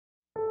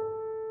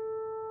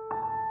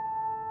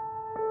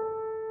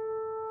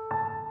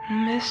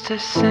Mr.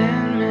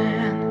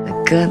 Sandman,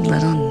 A good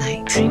little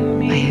knight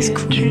by his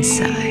queen's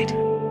side.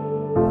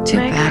 Too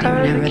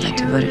bad he was never that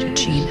devoted to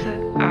Gina.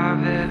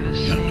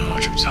 You don't know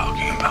what you're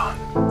talking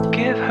about.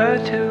 Give her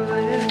two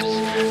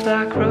lips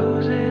like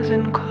roses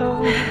and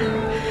clover.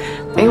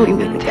 Maybe we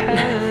meet Tell again.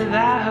 her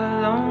that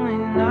her lonely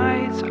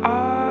nights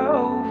are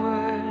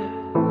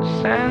over.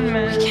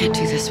 Sandman, We can't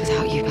do this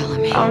without you,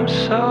 Bellamy. I'm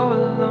so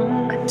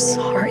alone. I'm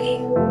sorry.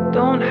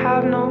 Don't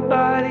have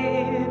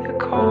nobody to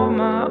call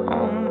my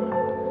own.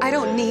 I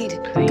don't need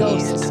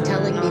ghosts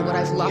telling me what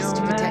I've lost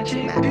to protect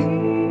you, Maddie.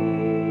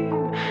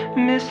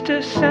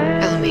 Mr.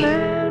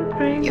 Sandman,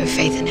 bring You have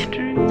faith in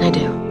him. me I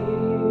do.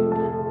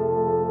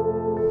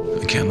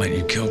 I can't let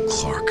you kill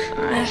Clarke.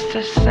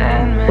 Mr.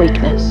 Sandman,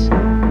 Weakness.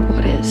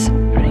 What is?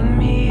 bring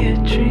me a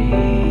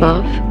dream.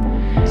 Love?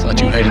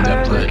 Thought you hated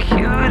that plan.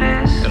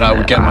 That I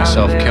would get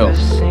myself killed.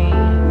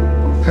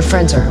 Her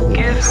friends are her Give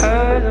weakness.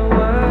 her the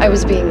word. I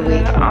was being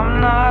weak. I'm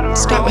not a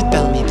Start with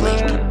Bellamy,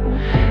 Blake.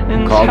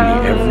 Called me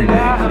every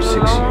day for 6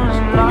 years.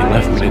 And you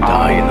left me to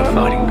die in the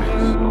fighting pit.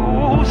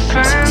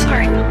 I'm so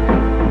sorry.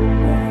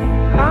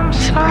 I'm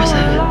so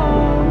impressive.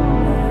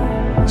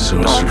 alone. So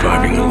is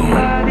surviving alone.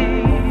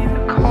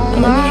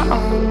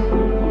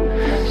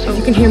 If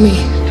you can hear me,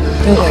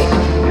 don't wait.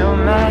 Your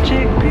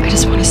magic I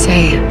just want to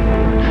say,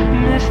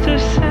 Mr.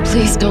 Sandman.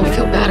 please don't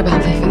feel bad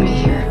about leaving me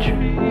here.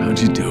 How'd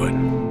you do it?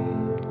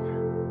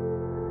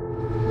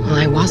 Well,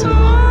 I wasn't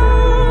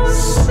alone.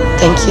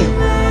 Thank you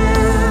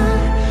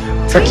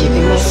for keeping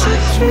me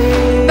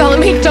alive.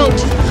 Bellamy, don't!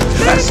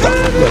 Let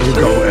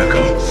her go,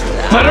 Echo.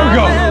 Let her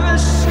go!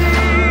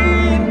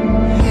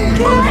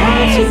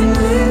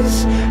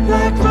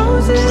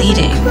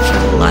 Bleeding for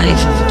the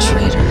life of a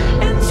traitor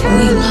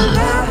who you love.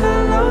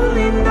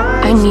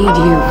 I need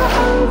you.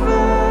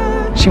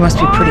 She must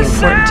be pretty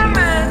important to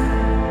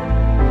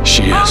you.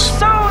 She is.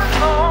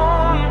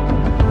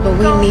 But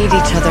we need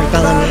each other,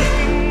 Bellamy.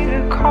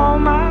 To call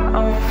my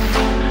own.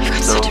 You've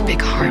got such a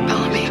big heart,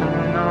 Bellamy.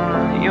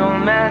 Your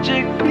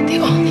magic The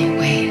only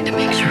way to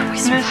make sure we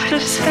survive Mr.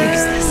 is to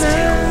fix this too.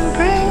 Sandman,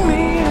 bring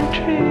me a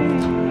dream.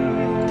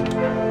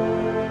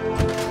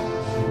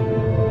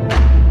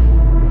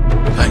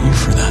 Thank you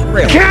for that.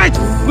 I can't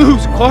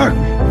lose Clarke!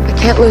 I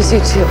can't lose you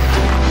too.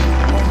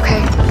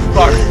 Okay?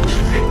 Clarke!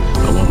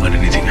 I won't let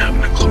anything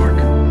happen to Clarke.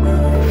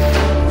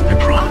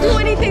 I promise. Do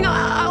anything,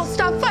 I'll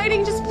stop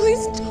fighting. Just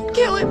please don't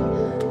kill him.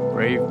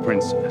 Brave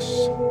princess.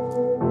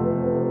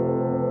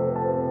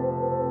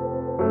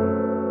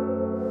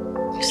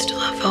 You still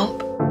have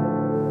hope.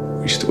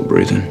 You still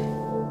breathing?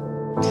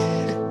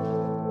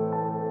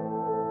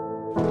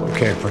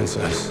 Okay,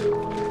 princess.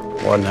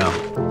 What now?